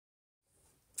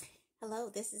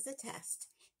Hello, this is a test.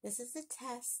 This is a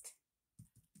test.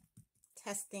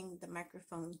 Testing the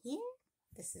microphone here.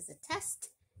 This is a test.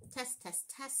 Test,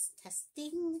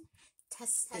 testing.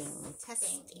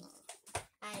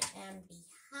 I am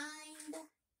behind.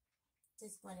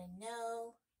 Just want to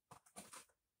know,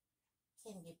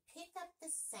 can you pick up the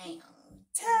sound?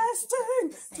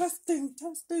 Testing.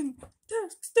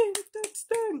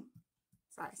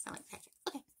 Sorry, I sound like Patrick.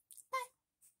 Okay, bye.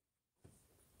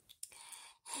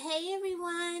 Hey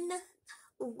everyone,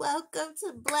 welcome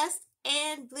to Blessed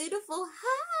and Beautiful.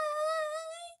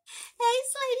 Hi! Hey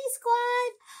Slady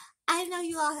Squad! I know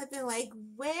you all have been like,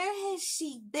 where has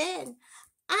she been?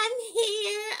 I'm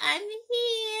here.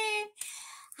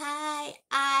 Hi,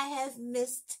 I have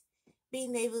missed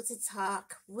being able to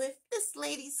talk with the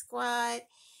Slady Squad.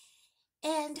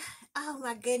 And oh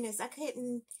my goodness, I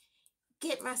couldn't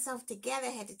get myself together.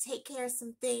 I had to take care of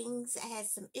some things. I had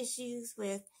some issues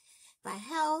with my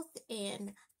health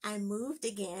and I moved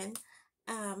again.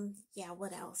 Yeah,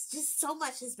 what else? Just so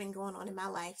much has been going on in my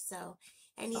life. So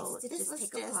I need to just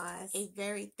take a pause. A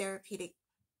very therapeutic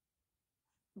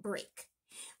break.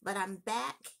 But I'm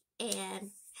back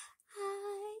and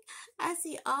hi. I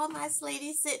see all my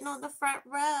Sladies sitting on the front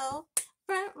row.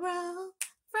 Front row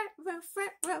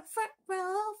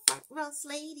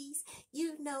Sladies.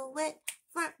 You know what?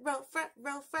 Front row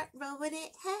with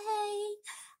it. Hey.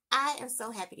 I am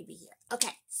so happy to be here.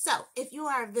 Okay, so if you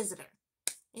are a visitor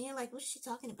and you're like, what's she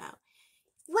talking about?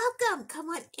 Welcome. Come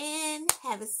on in.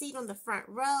 Have a seat on the front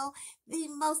row. The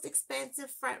most expensive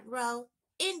front row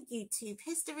in YouTube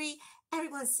history.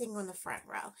 Everyone's sitting on the front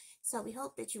row. So we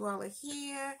hope that you all are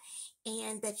here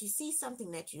and that you see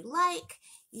something that you like.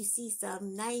 You see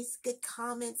some nice, good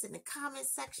comments in the comment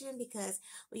section because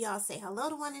we all say hello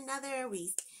to one another.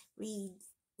 We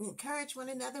encourage one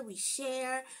another. We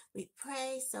share. We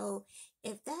pray. So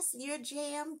if that's your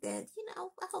jam, then, I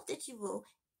hope that you will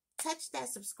touch that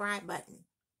subscribe button.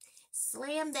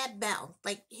 Slam that bell,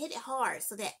 like hit it hard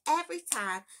so that every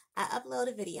time I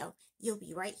upload a video, you'll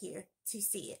be right here to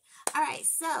see it. All right,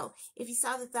 so if you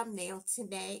saw the thumbnail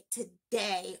today,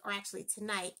 or actually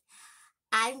tonight,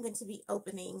 I'm going to be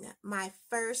opening my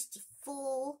first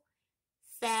full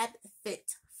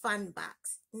FabFitFun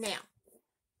box. Now,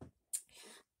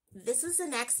 this is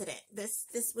an accident.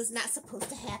 This was not supposed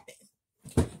to happen.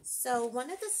 So one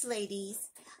of the Sladies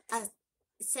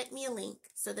sent me a link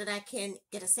so that I can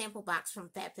get a sample box from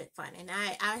FabFitFun. And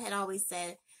I had always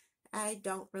said I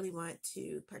don't really want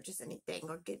to purchase anything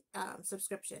or get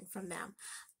subscription from them.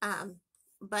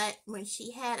 But when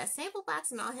she had a sample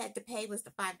box and all I had to pay was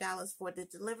the $5 for the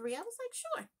delivery, I was like,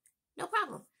 sure, no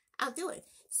problem. I'll do it.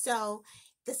 So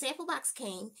the sample box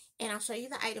came and I'll show you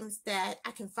the items that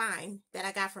I can find that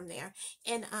I got from there.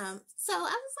 And so I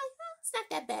was like, it's not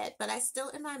that bad, but I still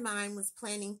in my mind was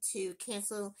planning to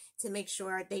cancel to make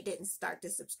sure they didn't start the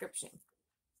subscription.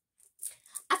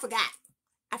 I forgot,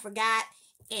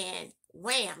 and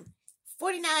wham, $49.99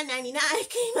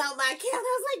 came out my account.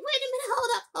 I was like, wait a minute,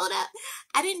 hold up.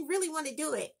 I didn't really want to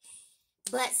do it,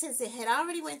 but since it had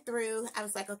already went through, I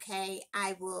was like, okay,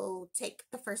 I will take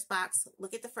the first box,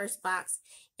 look at the first box,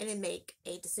 and then make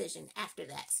a decision after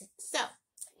that. So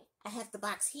I have the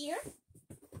box here.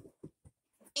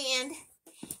 And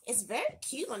it's very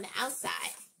cute on the outside.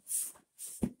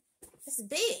 It's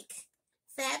big.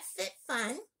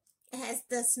 FabFitFun. It has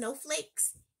the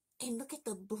snowflakes. And look at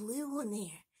the blue on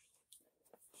there.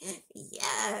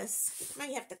 Yes. Now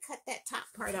you have to cut that top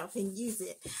part off and use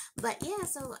it. But yeah,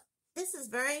 so this is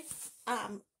very,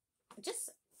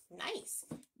 just nice.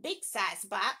 Big size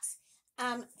box.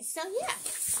 So yeah.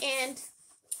 And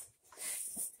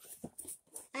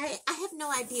I have no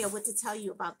idea what to tell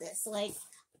you about this. Like,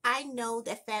 I know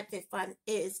that FabFitFun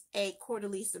is a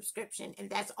quarterly subscription, and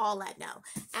that's all I know.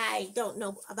 I don't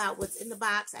know about what's in the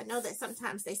box. I know that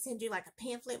sometimes they send you like a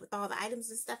pamphlet with all the items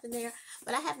and stuff in there,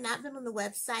 but I have not been on the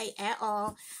website at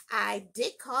all. I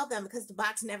did call them because the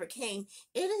box never came.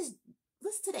 It is,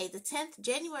 what's today? The 10th,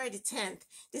 January the 10th.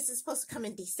 This is supposed to come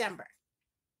in December.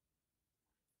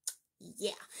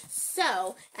 Yeah,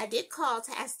 so I did call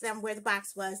to ask them where the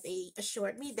box was. They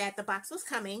assured me that the box was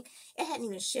coming. It hadn't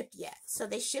even shipped yet. So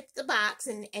they shipped the box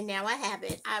and now I have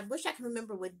it. I wish I could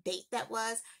remember what date that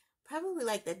was. Probably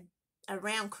like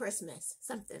around Christmas,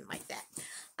 something like that.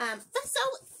 But so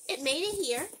it made it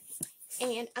here.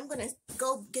 And I'm going to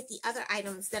go get the other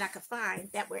items that I could find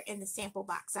that were in the sample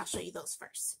box. I'll show you those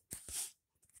first.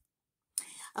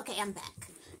 Okay, I'm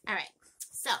back. All right,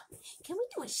 so can we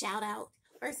do a shout out?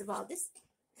 First of all,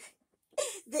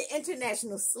 the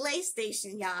International Slay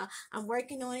Station, y'all. I'm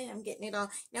working on it. I'm getting it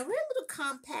all. Now, we're a little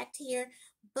compact here,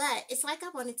 But it's like I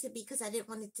wanted to be because I didn't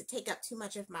want it to take up too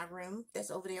much of my room.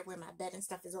 That's over there where my bed and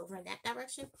stuff is over in that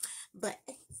direction. But,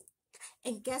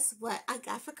 and guess what I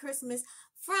got for Christmas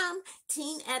from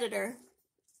Teen Editor?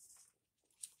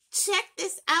 Check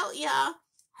this out, y'all.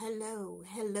 Hello,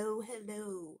 hello,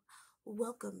 hello.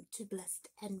 Welcome to Blessed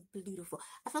and Beautiful.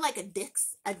 I feel like a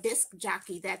disc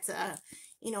jockey that's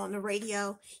you know, on the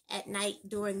radio at night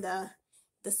during the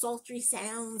sultry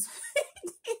sounds.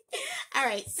 All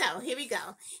right, so here we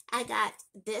go. I got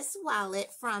this wallet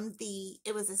from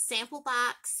it was a sample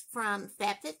box from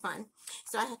FabFitFun.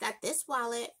 So I got this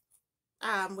wallet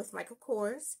with Michael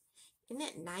Kors. Isn't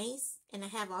that nice? And I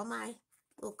have all my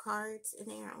little cards in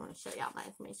there. I want to show y'all my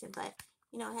information, but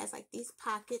you know, it has like these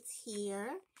pockets here,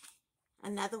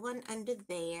 another one under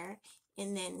there,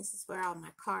 and then this is where all my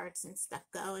cards and stuff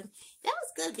go. And that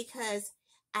was good because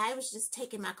I was just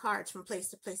taking my cards from place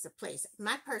to place to place.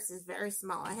 My purse is very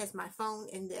small. It has my phone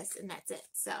and this, and that's it.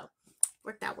 So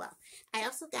worked out well. I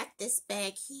also got this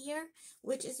bag here,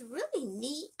 which is really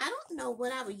neat. I don't know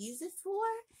what I would use it for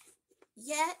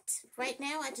yet. Right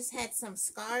now, I just had some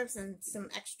scarves and some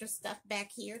extra stuff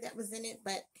back here that was in it,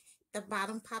 but the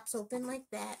bottom pops open like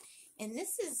that. And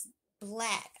this is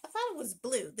black. I thought it was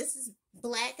blue. This is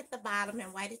black at the bottom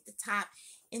and white at the top.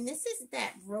 And this is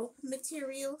that rope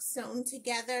material sewn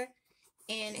together.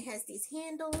 And it has these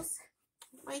handles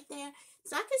right there.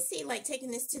 So I could see like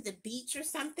taking this to the beach or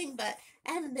something, but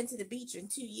I haven't been to the beach in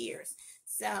 2 years.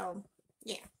 So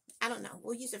yeah, I don't know.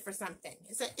 We'll use it for something.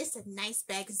 It's a nice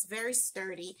bag. It's very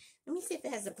sturdy. Let me see if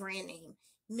it has a brand name.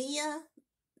 Mia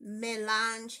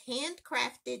Melange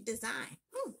Handcrafted Design.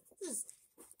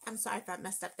 I'm sorry if I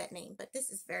messed up that name, but this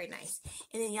is very nice.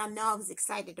 And then y'all know I was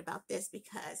excited about this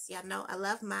because y'all know I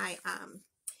love my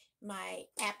my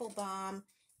Apple Balm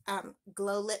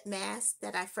glow lip mask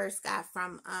that I first got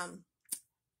from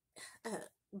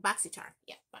BoxyCharm.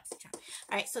 Yeah, BoxyCharm.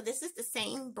 All right, so this is the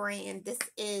same brand. This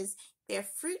is their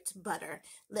fruit butter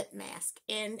lip mask,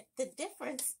 and the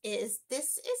difference is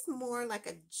this is more like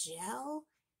a gel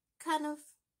kind of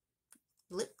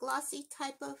lip glossy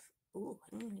type of. Ooh,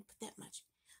 I didn't even put that much.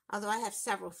 Although I have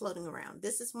several floating around.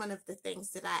 This is one of the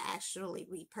things that I actually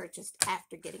repurchased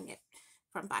after getting it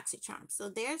from BoxyCharm. So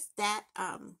there's that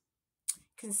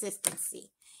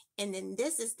consistency. And then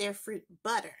this is their fruit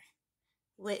butter,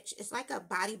 which is like a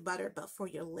body butter, but for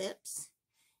your lips.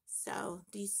 So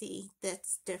do you see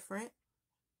that's different?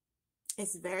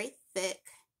 It's very thick.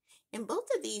 And both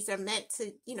of these are meant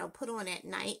to, you know, put on at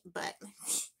night, but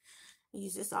I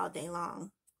use this all day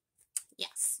long.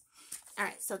 Yes. All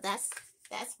right, so that's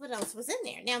what else was in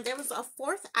there. Now, there was a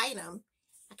fourth item.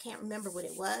 I can't remember what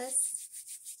it was.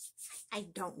 I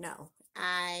don't know.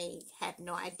 I have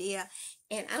no idea.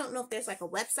 And I don't know if there's like a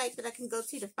website that I can go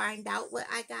to find out what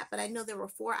I got, but I know there were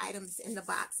 4 items in the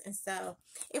box. And so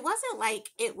it wasn't like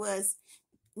it was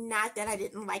not that I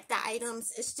didn't like the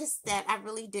items. It's just that I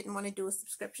really didn't want to do a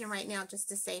subscription right now just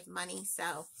to save money.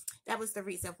 So that was the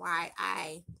reason why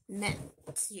I meant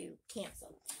to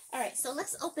cancel. All right, so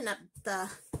let's open up the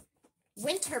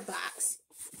winter box.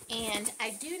 And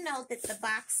I do know that the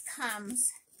box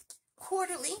comes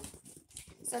quarterly.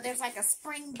 So there's like a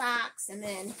spring box and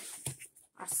then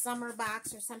a summer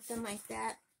box or something like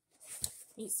that.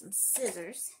 Need some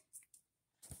scissors.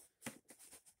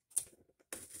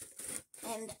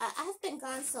 And I've been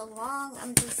gone so long,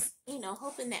 I'm just, you know,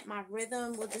 hoping that my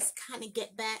rhythm will just kind of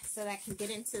get back so that I can get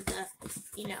into the,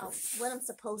 you know, what I'm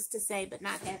supposed to say, but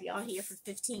not have y'all here for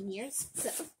 15 years.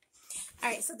 So, all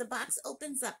right, so the box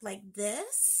opens up like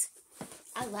this.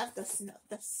 I love the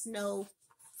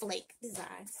snowflake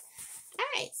designs. All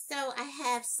right, so I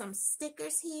have some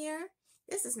stickers here.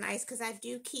 This is nice because I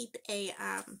do keep a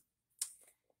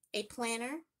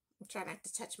planner. I'm trying not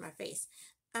to touch my face.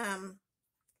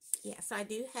 Yeah, so I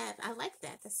do have, I like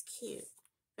that. That's cute.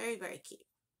 Very, very cute.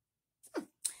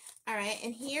 All right,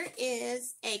 and here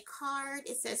is a card.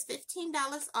 It says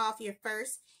 $15 off your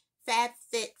first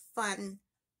FabFitFun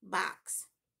box.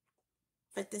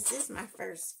 But this is my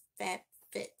first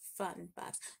FabFitFun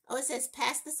box. Oh, it says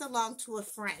pass this along to a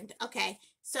friend. Okay,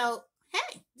 so,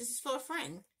 hey, this is for a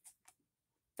friend.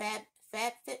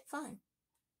 FabFitFun.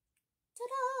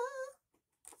 Ta-da!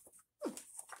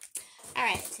 All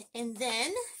right, and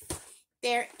then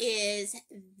there is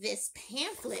this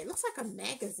pamphlet. It looks like a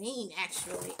magazine,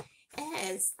 actually. It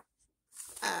has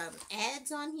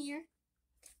ads on here.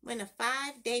 Went a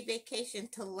 5-day vacation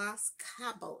to Los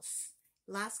Cabos.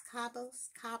 Los Cabos?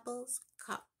 Cabos.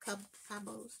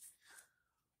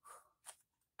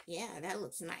 Yeah, that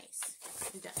looks nice.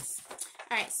 It does.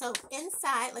 All right, so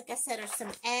inside, like I said, are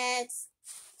some ads,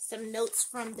 some notes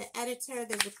from the editor.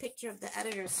 There's a picture of the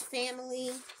editor's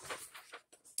family.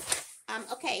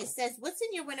 Okay, it says, what's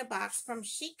in your winter box? From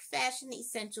chic fashion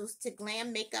essentials to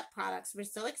glam makeup products, we're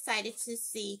so excited to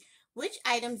see which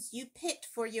items you picked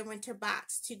for your winter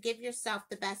box to give yourself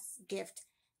the best gift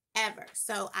ever.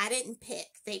 So I didn't pick.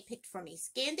 They picked for me.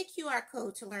 Scan the QR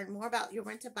code to learn more about your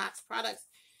winter box products.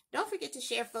 Don't forget to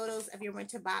share photos of your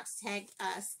winter box. Tag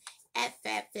us at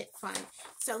FabFitFun.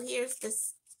 So here's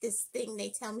this thing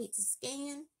they tell me to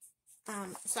scan.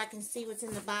 So I can see what's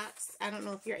in the box. I don't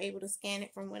know if you're able to scan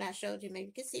it from what I showed you. Maybe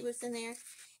you can see what's in there.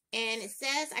 And it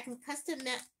says I can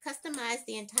customize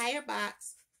the entire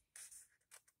box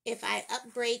if I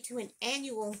upgrade to an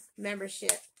annual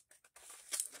membership.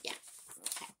 Yeah,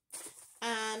 okay.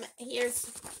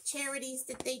 Here's charities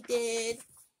that they did,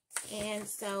 and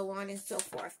so on and so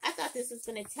forth. I thought this was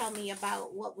going to tell me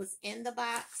about what was in the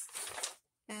box.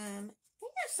 They have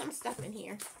some stuff in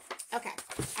here. Okay.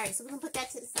 All right, so we're going to put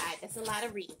that to the side. That's a lot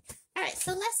of reading. All right,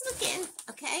 so let's look in.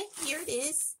 Okay, here it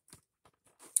is.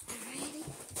 All righty.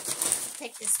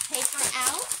 Take this paper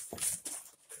out.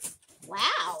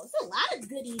 Wow, there's a lot of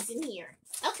goodies in here.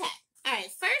 Okay. All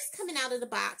right, first coming out of the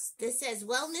box, this says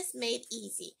Wellness Made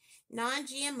Easy.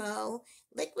 Non-GMO,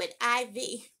 liquid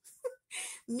IV.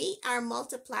 Meet our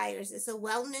multipliers. It's a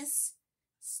wellness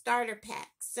starter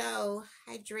pack. So,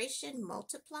 hydration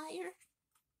multiplier.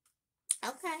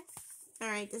 Okay. All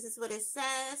right, this is what it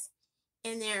says.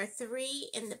 And there are 3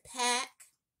 in the pack.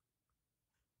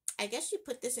 I guess you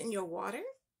put this in your water.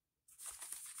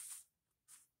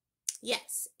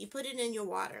 Yes, you put it in your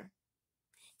water.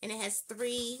 And it has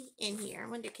 3 in here. I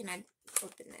wonder, can I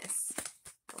open this?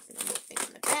 Open the little thing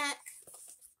in the back.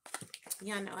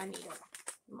 Y'all know I need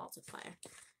a multiplier.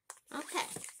 Okay.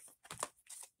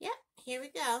 Yep, here we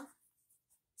go.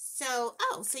 So,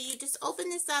 so you just open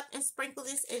this up and sprinkle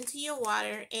this into your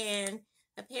water, and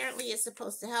apparently it's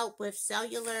supposed to help with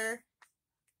cellular.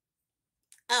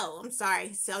 Oh, I'm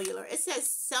sorry, cellular. It says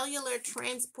cellular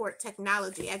transport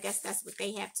technology. I guess that's what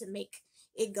they have to make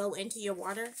it go into your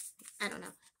water. I don't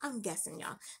know. I'm guessing,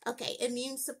 y'all. Okay,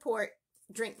 immune support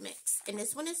drink mix. And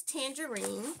this one is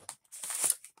tangerine.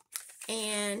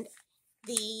 And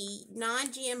the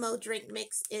non-GMO drink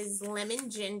mix is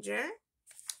lemon ginger.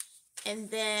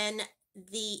 And then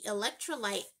the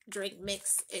electrolyte drink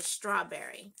mix is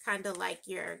strawberry. Kind of like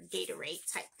your Gatorade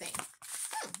type thing.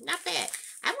 Not bad.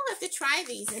 I will have to try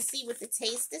these and see what the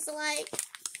taste is like.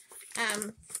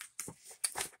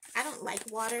 I don't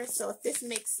like water, so if this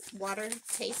makes water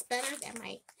taste better, that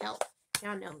might help.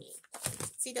 Y'all know me.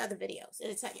 See the other videos.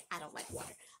 It'll tell you I don't like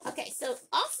water. Okay, so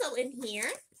also in here,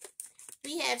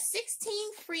 we have 16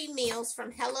 free meals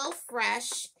from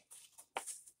HelloFresh,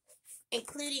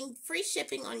 including free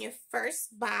shipping on your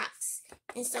first box.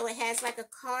 And so it has like a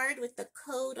card with the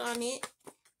code on it.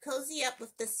 Cozy up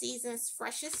with the season's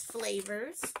freshest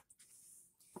flavors.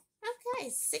 Okay,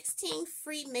 16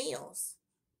 free meals.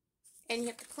 And you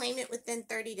have to claim it within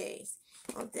 30 days.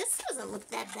 Well, this doesn't look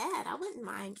that bad. I wouldn't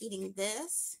mind eating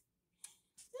this.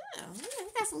 Oh, yeah,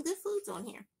 we got some good foods on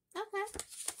here. Okay.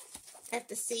 I have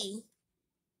to see.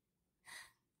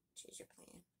 Choose your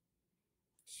plan.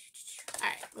 All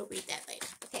right, we'll read that later.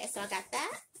 Okay, so I got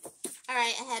that. All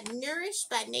right, I have Nourished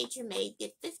by Nature Made.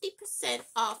 Get 50%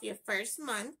 off your first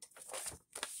month.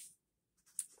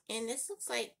 And this looks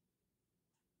like,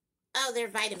 oh, they're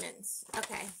vitamins.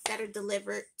 Okay, that are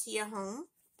delivered to your home.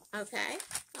 Okay.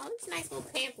 Oh, these nice little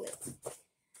pamphlets.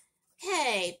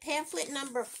 Okay, pamphlet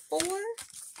number 4.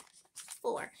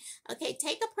 Okay,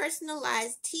 take a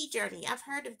personalized tea journey. I've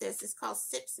heard of this. It's called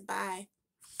Sips by.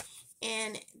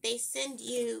 And they send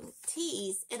you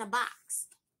teas in a box.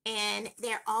 And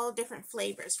they're all different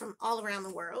flavors from all around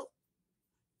the world.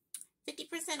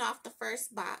 50% off the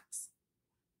first box.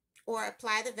 Or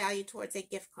apply the value towards a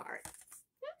gift card.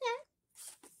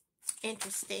 Okay.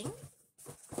 Interesting.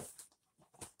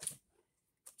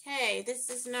 Okay, this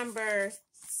is number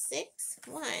 6.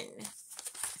 1,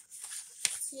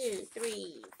 2,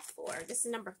 3, 4. This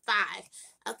is number 5.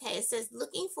 Okay, it says,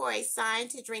 looking for a sign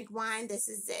to drink wine. This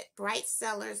is it. Bright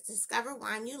Cellars. Discover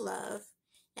wine you love.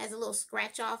 It has a little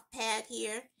scratch-off pad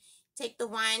here. Take the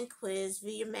wine quiz.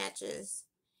 View your matches.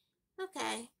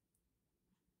 Okay.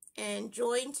 And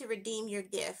join to redeem your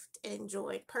gift.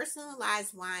 Enjoy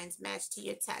personalized wines matched to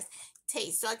your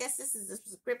taste. So I guess this is a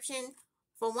subscription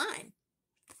for wine.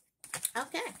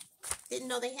 Okay. Didn't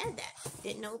know they had that.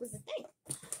 Didn't know it was a thing.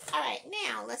 All right.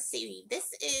 Now, let's see.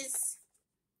 This is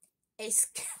a...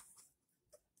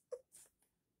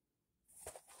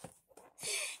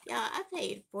 Y'all, I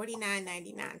paid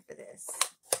 $49.99 for this.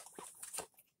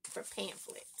 For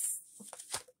pamphlets.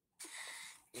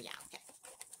 Yeah, okay.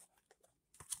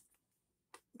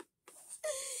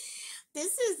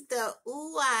 This is the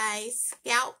Uai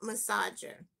Scalp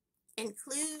Massager.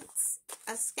 Includes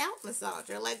a scalp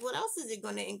massager. Like, what else is it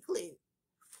going to include?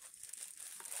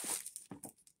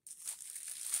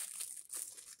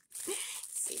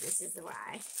 See, this is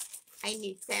why I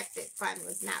knew FabFitFun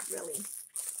was not really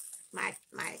my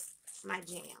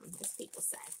jam, as people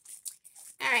say.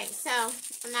 All right, so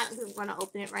I'm not going to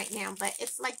open it right now, but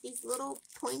it's like these little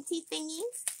pointy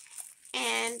thingies,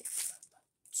 and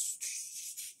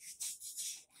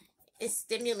it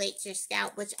stimulates your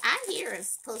scalp, which I hear is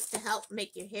supposed to help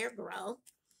make your hair grow.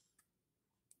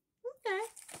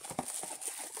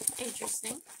 Okay.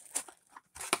 Interesting.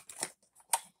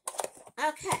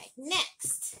 Okay,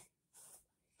 next.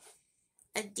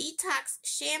 A detox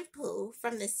shampoo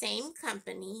from the same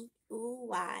company. Ooh,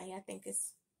 why? I think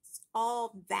it's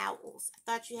all vowels. I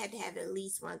thought you had to have at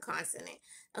least one consonant.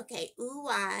 Okay, ooh,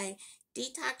 why?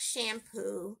 Detox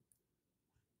shampoo.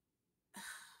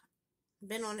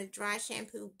 Been on a dry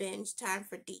shampoo binge, time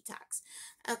for detox.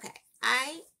 Okay,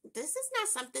 this is not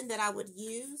something that I would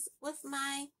use with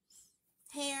my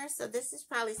hair, so this is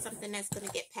probably something that's going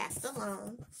to get passed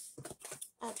along.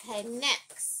 Okay,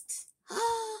 next. What?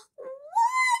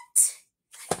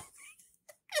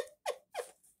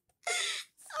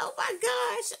 Oh my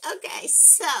gosh. Okay,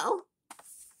 so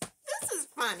this is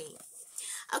funny.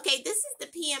 Okay, this is the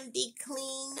PMD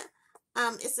Clean.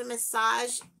 It's a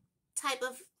massage type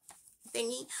of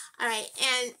thingy. All right,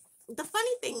 and the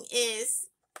funny thing is,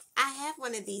 I have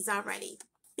one of these already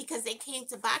because they came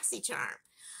to BoxyCharm.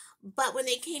 But when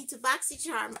they came to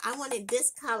BoxyCharm, I wanted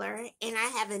this color, and I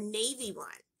have a navy one.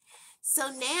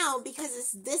 So now, because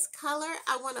it's this color,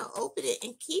 I want to open it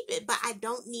and keep it, but I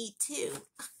don't need to.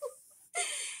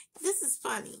 This is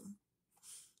funny.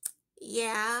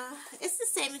 Yeah, it's the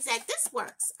same exact. This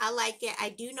works. I like it. I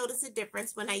do notice a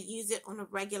difference when I use it on a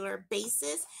regular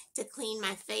basis to clean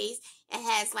my face. It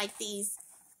has like these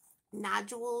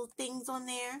nodule things on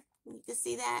there. You can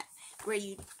see that, where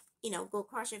you go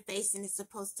across your face, and it's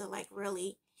supposed to like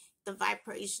really, the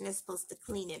vibration is supposed to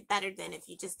clean it better than if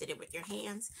you just did it with your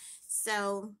hands.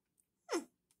 So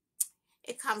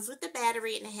it comes with the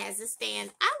battery, and it has a stand.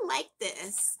 I like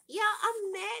this. Yeah,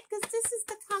 I'm mad because this is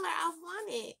the color I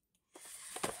wanted.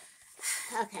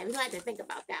 Okay, we have to think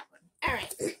about that one. All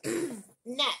right.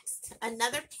 Next,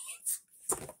 another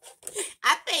pamphlet.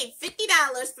 I paid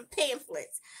 $50 for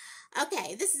pamphlets.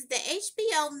 Okay, this is the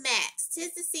HBO Max.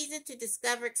 'Tis the season to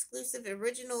discover exclusive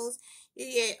originals.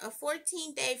 You get a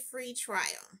 14-day free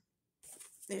trial.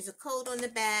 There's a code on the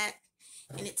back,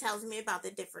 and it tells me about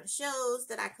the different shows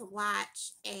that I could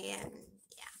watch. And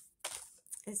yeah,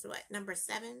 it's what, number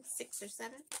 7, 6 or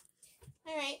 7?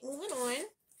 All right, moving on.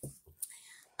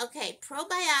 Okay,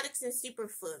 probiotics and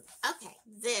superfood. Okay,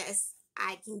 this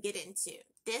I can get into.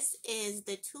 This is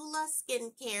the Tula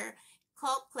Skincare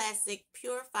Cult Classic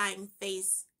Purifying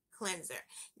Face Cleanser.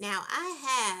 Now,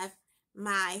 I have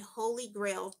my Holy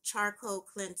Grail charcoal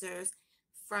cleansers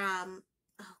from,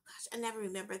 oh gosh, I never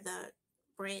remember the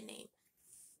brand name.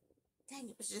 Dang,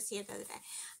 it was just here the other day.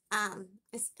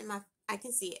 It's in my, I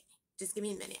can see it. Just give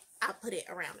me a minute. I'll put it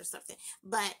around or something.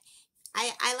 But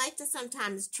I like to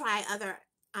sometimes try other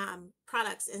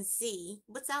products and see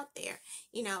what's out there,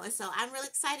 and so I'm really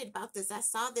excited about this. I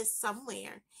saw this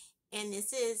somewhere, and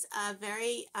this is a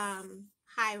very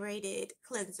high rated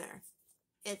cleanser,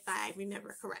 if I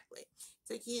remember correctly.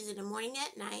 So you can use it in the morning,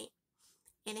 at night,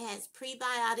 and it has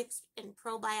prebiotics and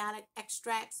probiotic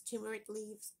extracts, turmeric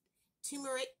leaves,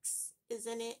 turmerics is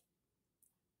in it,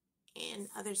 and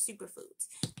other superfoods.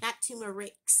 Not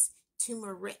turmerics,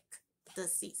 turmeric, the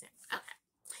season. Okay,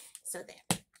 so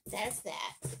there's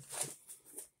that.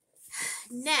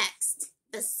 Next,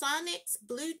 the Sonics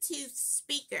Bluetooth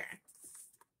speaker.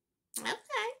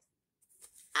 Okay,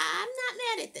 I'm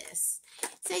not mad at this.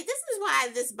 See, this is why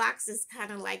this box is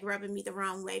kind of like rubbing me the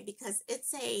wrong way, because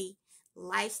it's a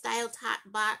lifestyle top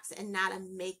box and not a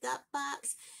makeup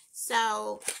box.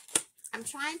 So I'm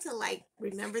trying to like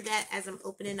remember that as I'm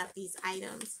opening up these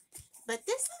items. But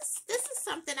this is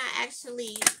something I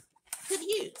actually could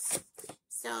use.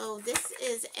 So this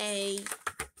is a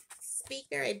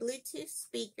speaker, a Bluetooth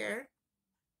speaker,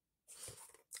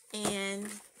 and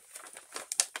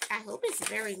I hope it's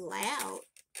very loud.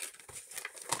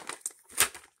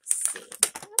 Let's see.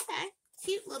 Okay,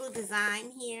 cute little design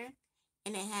here,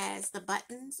 and it has the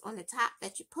buttons on the top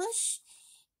that you push,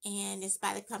 and it's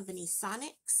by the company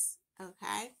Sonics.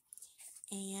 Okay,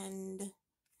 and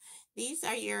these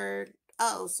are your,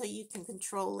 so you can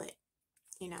control it,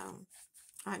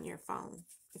 on your phone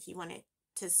if you want it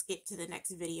to skip to the next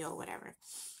video or whatever.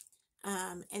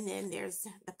 And then there's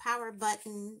the power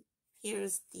button.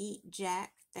 Here's the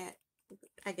jack that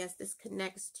I guess this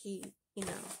connects to, you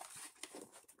know,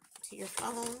 to your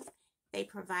phone. They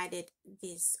provided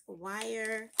this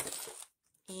wire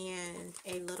and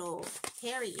a little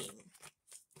carrying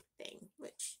thing,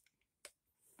 which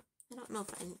I don't know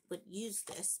if I would use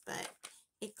this, but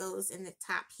it goes in the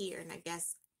top here, and I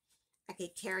guess I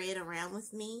could carry it around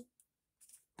with me.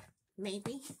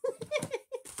 Maybe.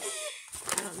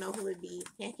 I don't know who would be.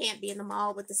 I can't be in the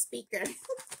mall with the speaker.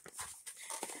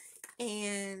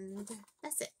 And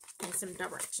that's it. And some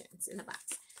directions in the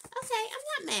box. Okay,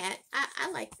 I'm not mad.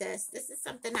 I like this. This is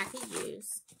something I could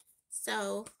use.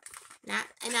 So,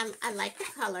 I like the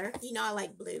color. You know I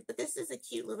like blue, but this is a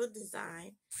cute little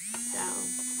design. So,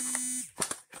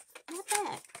 not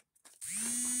bad.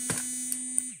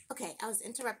 Okay, I was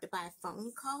interrupted by a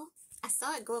phone call. I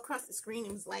saw it go across the screen.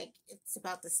 It was like, it's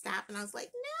about to stop. And I was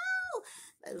like, no!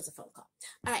 But it was a phone call.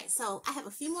 All right, so I have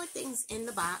a few more things in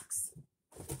the box.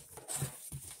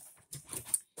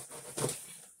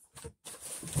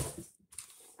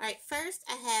 All right, first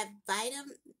I have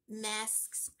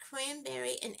Vitamix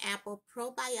Cranberry and Apple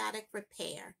Probiotic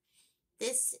Repair.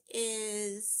 This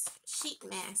is sheet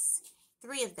masks,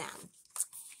 3 of them.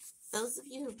 Those of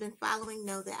you who've been following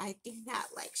know that I do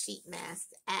not like sheet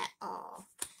masks at all.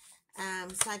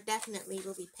 So I definitely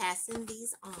will be passing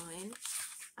these on.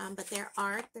 But there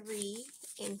are 3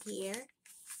 in here.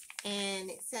 And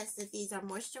it says that these are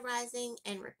moisturizing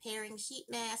and repairing sheet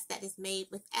masks that is made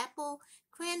with apple,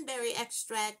 cranberry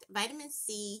extract, vitamin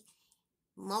C,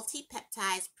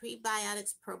 multi-peptides,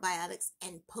 prebiotics, probiotics,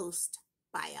 and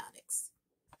postbiotics.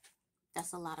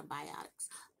 That's a lot of biotics.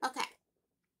 Okay.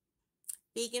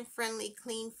 Vegan-friendly,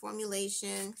 clean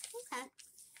formulation. Okay.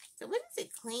 So what does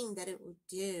it claim that it will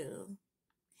do?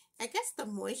 I guess the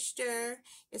moisture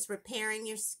is repairing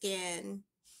your skin.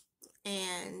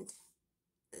 And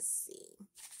let's see.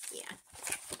 Yeah.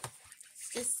 It's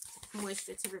just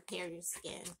moisture to repair your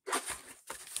skin.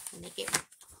 Make it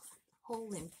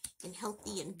whole and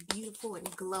healthy and beautiful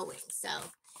and glowing. So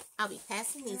I'll be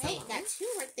passing these on. Got 2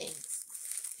 more things.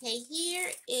 Okay, here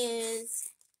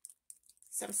is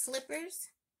some slippers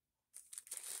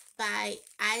by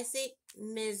Isaac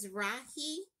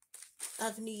Mizrahi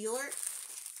of New York.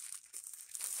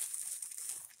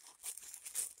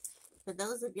 For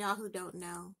those of y'all who don't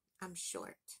know, I'm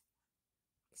short.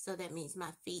 So that means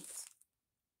my feet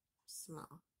are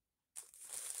small.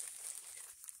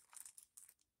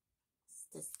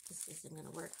 This isn't going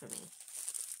to work for me.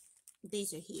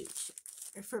 These are huge.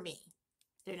 For me.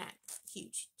 They're not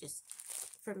huge, just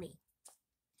for me.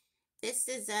 This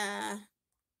is trying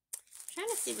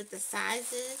to see what the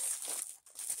size is.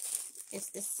 It's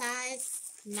the size,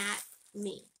 not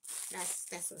me.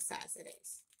 That's what size it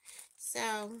is. So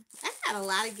I got a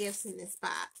lot of gifts in this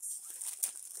box.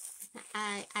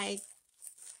 I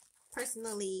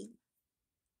personally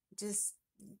just,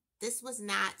 this was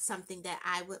not something that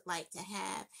I would like to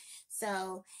have.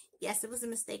 So yes, it was a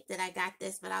mistake that I got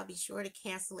this, but I'll be sure to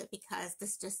cancel it because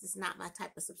this just is not my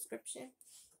type of subscription.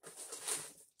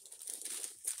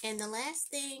 And the last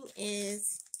thing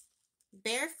is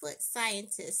Barefoot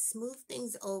Scientist Smooth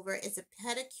Things Over. It's a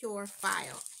pedicure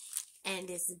file and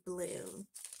it's blue.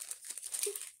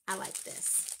 I like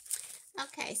this.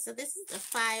 Okay, so this is the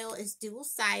file. It's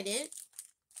dual-sided.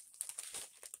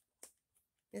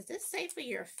 Does this say for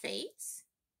your face?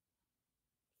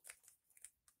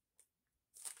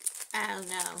 I don't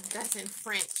know. That's in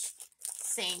French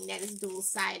saying that it's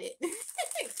dual-sided.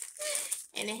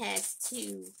 And it has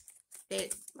 2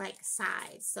 like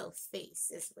sides. So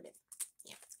face is what it,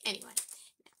 yeah. Anyway.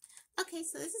 Okay,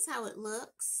 so this is how it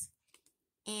looks.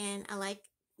 And I like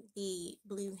the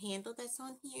blue handle that's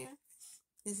on here.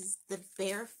 This is the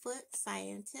Barefoot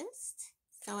Scientist.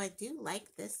 So I do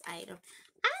like this item.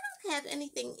 I don't have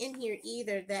anything in here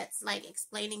either that's like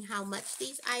explaining how much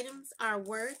these items are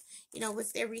worth. You know,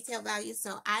 what's their retail value.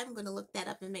 So I'm going to look that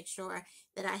up and make sure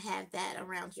that I have that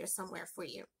around here somewhere for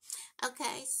you.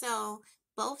 Okay, so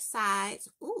both sides.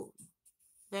 Ooh,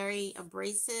 very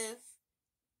abrasive.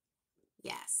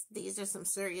 Yes, these are some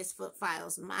serious foot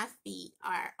files. My feet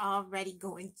are already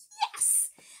going,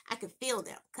 yes! I can feel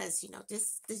them because, you know,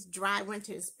 this dry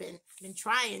winter has been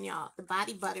trying, y'all. The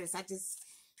body butters, I just,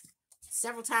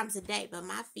 several times a day, but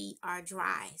my feet are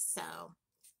dry. So,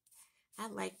 I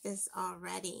like this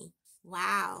already.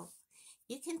 Wow.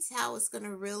 You can tell it's going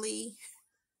to really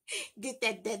get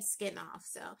that dead skin off.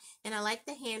 So, and I like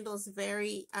the handles,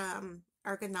 very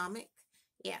ergonomic.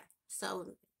 Yeah,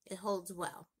 so it holds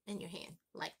well in your hand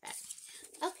like that.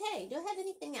 Okay, do I have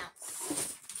anything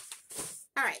else?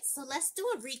 All right, so let's do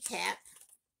a recap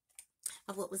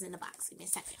of what was in the box. Give me a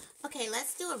second. Okay,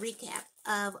 let's do a recap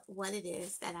of what it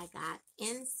is that I got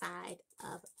inside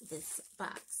of this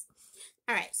box.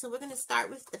 All right, so we're going to start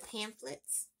with the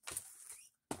pamphlets.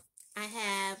 I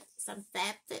have some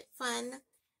FabFitFun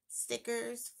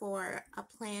stickers for a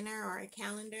planner or a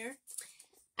calendar.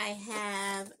 I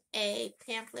have a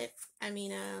pamphlet, what do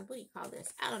you call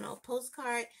this? I don't know,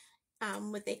 postcard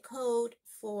with a code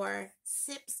for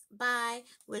Sips By,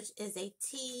 which is a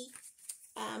tea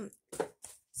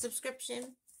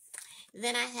subscription.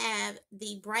 Then I have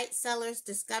the Bright Cellars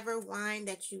Discover Wine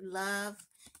That You Love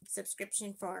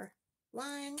subscription for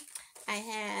wine. I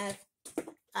have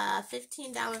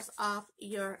 $15 off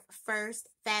your first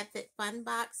FabFitFun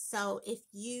box. So if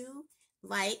you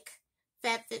like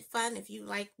FabFitFun, if you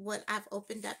like what I've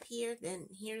opened up here, then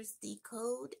here's the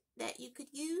code that you could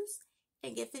use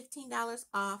and get $15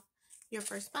 off your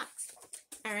first box.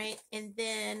 All right, and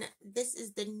then this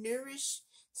is the Nourish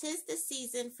 'Tis the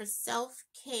Season for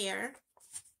Self-Care.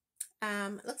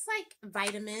 Looks like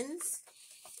vitamins,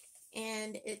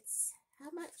 and it's how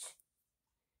much?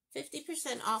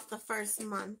 50% off the first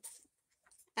month.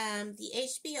 The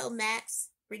HBO Max,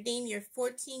 redeem your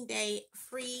 14-day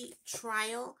free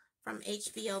trial from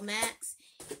HBO Max.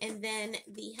 And then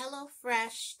the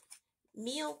HelloFresh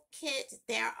meal kit,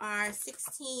 there are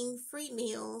 16 free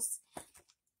meals,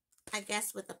 I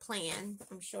guess with a plan.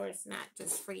 I'm sure it's not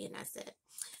just free and that's it.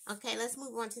 Okay, let's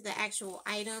move on to the actual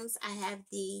items. I have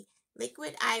the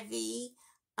Liquid IV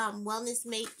Wellness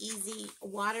Made Easy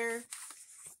water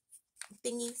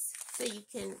thingies, so you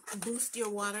can boost your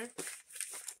water.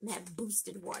 I have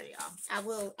boosted water, y'all.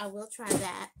 I will try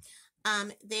that.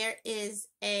 There is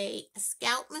a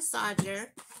scalp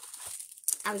massager.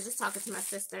 I was just talking to my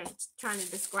sister, trying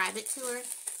to describe it to her.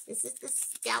 This is the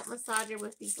scalp massager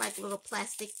with these like little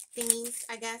plastic thingies,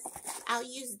 I guess. I'll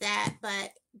use that,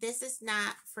 but this is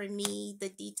not for me. The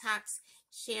detox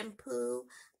shampoo,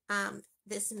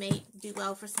 this may do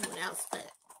well for someone else,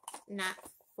 but not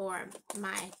for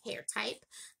my hair type.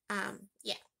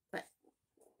 Yeah, but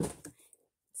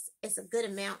it's a good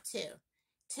amount too.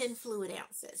 10 fluid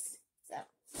ounces. So,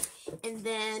 and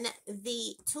then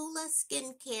the Tula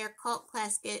Skincare Cult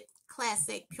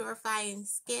Classic Purifying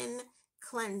Skin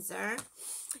Cleanser.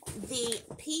 The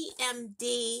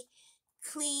PMD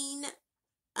Clean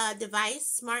device,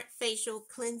 Smart Facial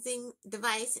Cleansing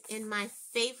Device in my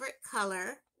favorite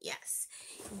color. Yes.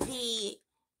 The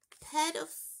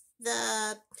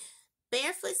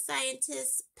Barefoot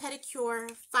Scientist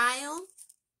Pedicure File.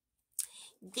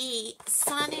 The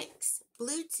Sonics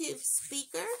Bluetooth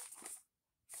speaker.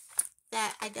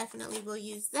 That I definitely will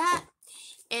use that.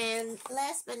 And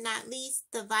last but not least,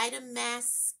 the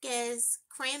Vitamasques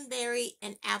Cranberry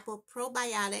and Apple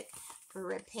Probiotic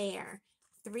Repair.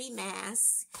 3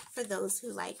 masks for those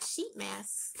who like sheet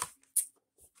masks.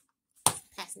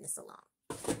 Passing this along.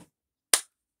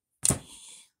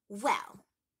 Well,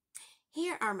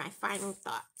 here are my final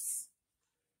thoughts.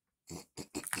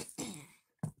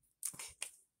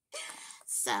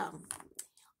 So,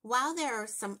 while there are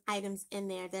some items in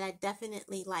there that I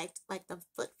definitely liked, like the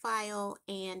foot file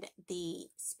and the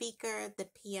speaker, the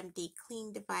PMD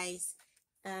clean device,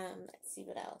 let's see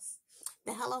what else.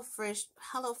 The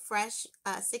HelloFresh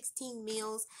 16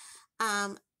 meals.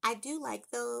 I do like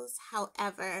those.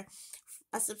 However,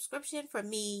 a subscription for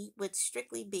me would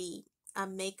strictly be a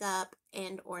makeup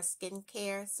and or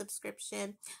skincare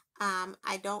subscription.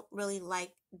 I don't really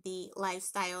like the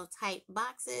lifestyle type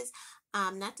boxes.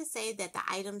 Not to say that the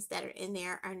items that are in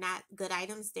there are not good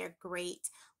items. They're great,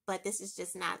 but this is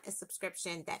just not a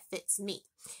subscription that fits me.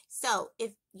 So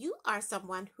if you are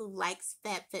someone who likes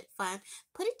FabFitFun,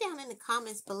 put it down in the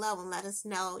comments below and let us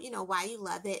know, why you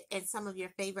love it and some of your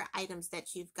favorite items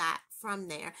that you've got from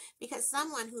there. Because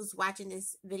someone who's watching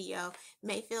this video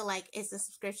may feel like it's a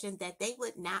subscription that they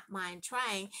would not mind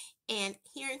trying, and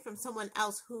hearing from someone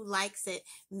else who likes it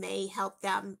may help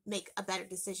them make a better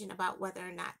decision about whether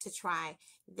or not to try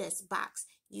this box.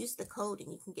 Use the code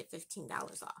and you can get $15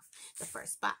 off the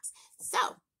first box.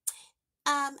 So,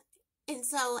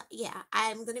 yeah,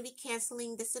 I'm going to be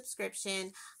canceling the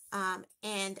subscription.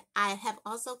 And I have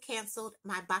also canceled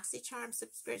my BoxyCharm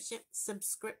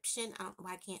subscription. I don't know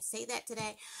why I can't say that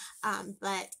today.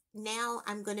 But now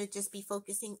I'm going to just be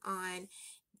focusing on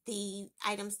the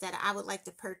items that I would like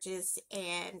to purchase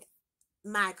and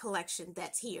my collection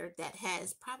that's here that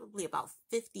has probably about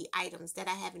 50 items that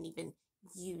I haven't even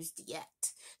used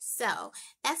yet. So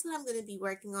that's what I'm going to be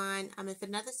working on. If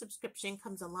another subscription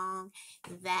comes along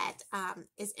that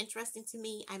is interesting to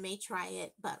me, I may try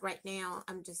it, but right now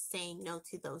I'm just saying no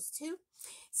to those two.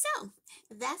 So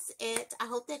that's it. I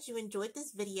hope that you enjoyed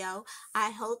this video. I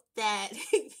hope that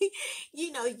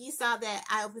you saw that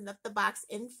I opened up the box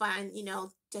in fun,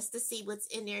 just to see what's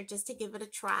in there, just to give it a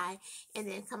try, and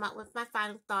then come up with my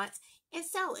final thoughts. And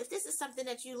so, if this is something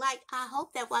that you like, I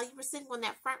hope that while you were sitting on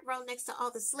that front row next to all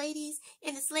the Sladies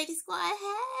in the Slady Squad,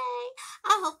 hey,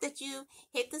 I hope that you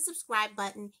hit the subscribe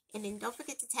button, and then don't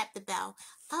forget to tap the bell.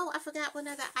 Oh, I forgot one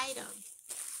other item.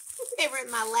 They were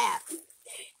in my lap.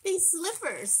 These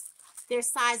slippers, they're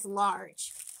size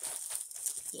large.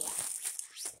 Yeah,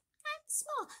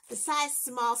 small. The size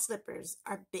small slippers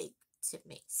are big to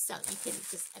me, so you can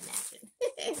just imagine.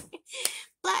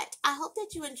 But I hope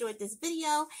that you enjoyed this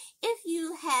video. If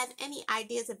you have any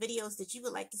ideas of videos that you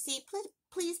would like to see,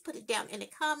 please put it down in the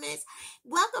comments.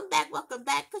 Welcome back, welcome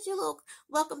back. Put your little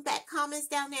welcome back comments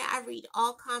down there. I read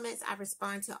all comments. I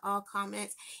respond to all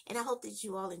comments. And I hope that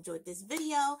you all enjoyed this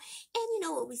video. And you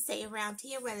know what we say around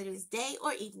here, whether it is day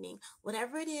or evening,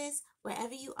 whatever it is,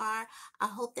 wherever you are, I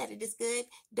hope that it is good.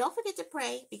 Don't forget to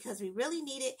pray because we really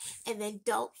need it. And then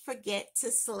don't forget to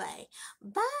slay.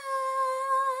 Bye.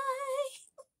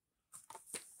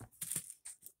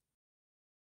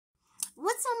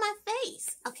 What's on my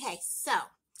face? Okay, so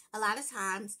a lot of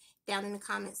times down in the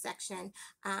comment section,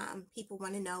 people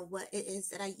want to know what it is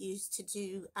that I use to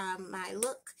do my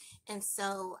look. And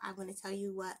so I'm going to tell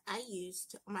you what I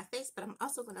used on my face, but I'm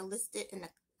also going to list it in the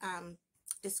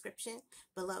description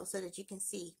below so that you can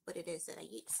see what it is that I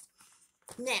used.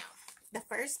 Now, the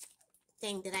first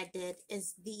thing that I did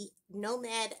is the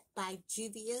Nomad by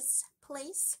Juvia's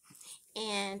Place.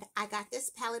 And I got this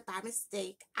palette by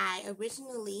mistake. I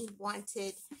originally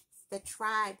wanted the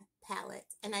Tribe palette,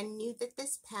 and I knew that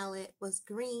this palette was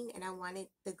green, and I wanted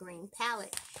the green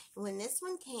palette. When this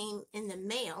one came in the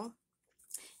mail,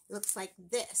 it looks like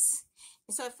this.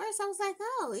 And so at first I was like,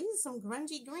 oh, these are some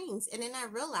grungy greens. And then I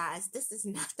realized this is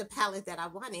not the palette that I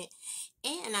wanted.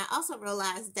 And I also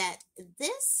realized that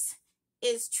this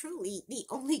is truly the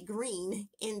only green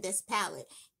in this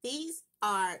palette. These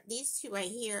two right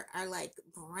here are like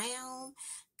brown,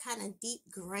 kind of deep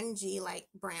grungy like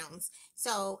browns.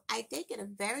 So I did get a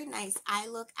very nice eye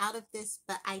look out of this,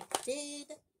 but I did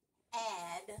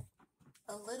add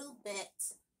a little bit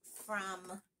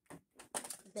from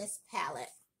this palette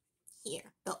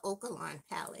here, the Okalon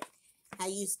palette. I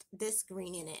used this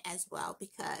green in it as well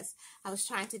because I was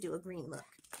trying to do a green look.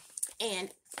 And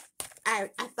I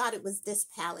thought it was this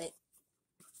palette,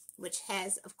 which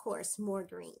has, of course, more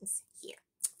greens here.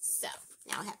 So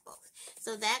now I have both.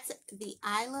 So that's the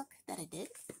eye look that I did.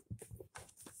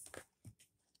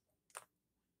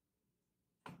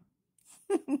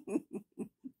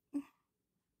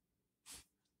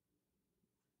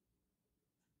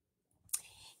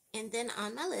 And then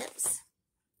on my lips,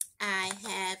 I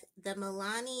have the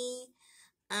Milani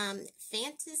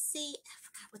Fantasy. I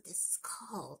forgot what this is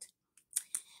called.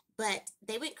 But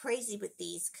they went crazy with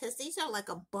these because these are like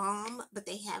a balm, but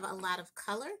they have a lot of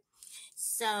color.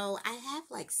 So I have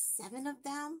like 7 of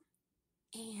them,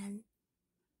 and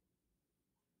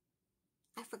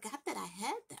I forgot that I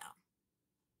had them.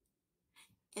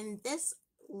 And this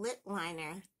lip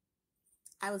liner,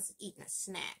 I was eating a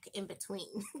snack in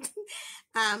between.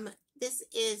 This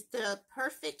is the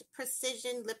Perfect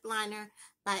Precision Lip Liner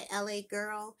by LA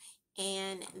Girl,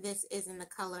 and this is in the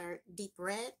color Deep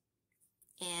Red.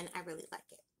 And I really like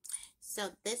it.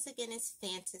 So this again is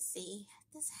Fantasy.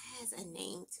 This has a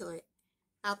name to it.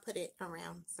 I'll put it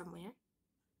around somewhere.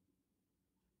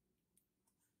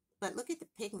 But look at the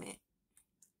pigment.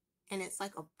 And it's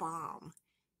like a balm.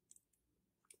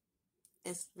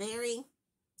 It's very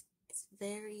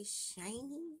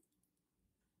shiny.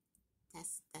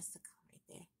 That's the color right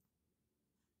there.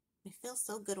 It feels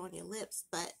so good on your lips,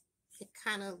 but it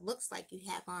kind of looks like you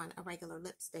have on a regular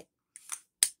lipstick.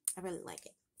 I really like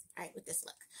it. All right, with this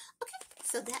look. Okay,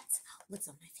 so that's what's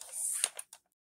on my face.